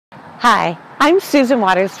Hi, I'm Susan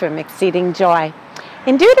Waters from Exceeding Joy.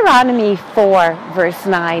 In Deuteronomy 4, verse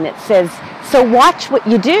 9, it says, "So watch what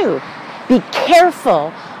you do. Be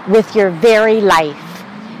careful with your very life.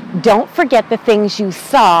 Don't forget the things you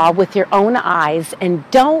saw with your own eyes, and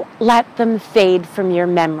don't let them fade from your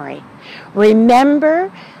memory.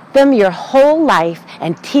 Remember them your whole life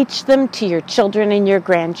and teach them to your children and your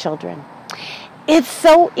grandchildren." It's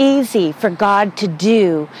so easy for God to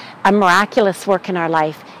do a miraculous work in our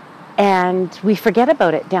life, and we forget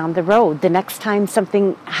about it down the road. The next time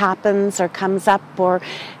something happens or comes up, or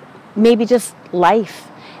maybe just life,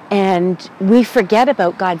 and we forget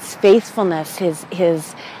about God's faithfulness,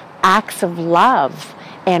 His acts of love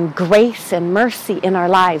and grace and mercy in our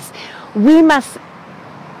lives. We must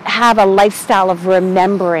have a lifestyle of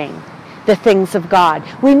remembering the things of God.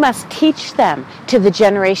 We must teach them to the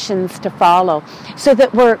generations to follow, so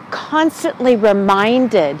that we're constantly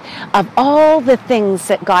reminded of all the things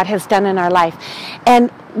that God has done in our life.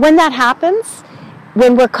 And when that happens,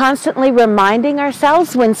 when we're constantly reminding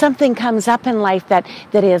ourselves, when something comes up in life that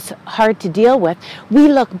is hard to deal with, we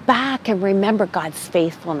look back and remember God's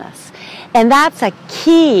faithfulness. And that's a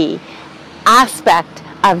key aspect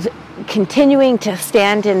of continuing to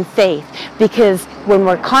stand in faith, because when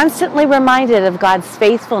we're constantly reminded of God's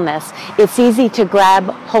faithfulness, it's easy to grab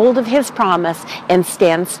hold of His promise and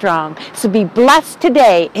stand strong. So be blessed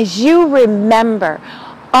today as you remember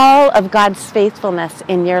all of God's faithfulness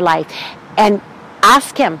in your life, and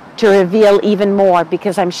ask Him to reveal even more,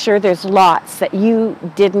 because I'm sure there's lots that you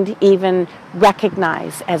didn't even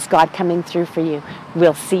recognize as God coming through for you.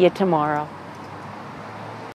 We'll see you tomorrow.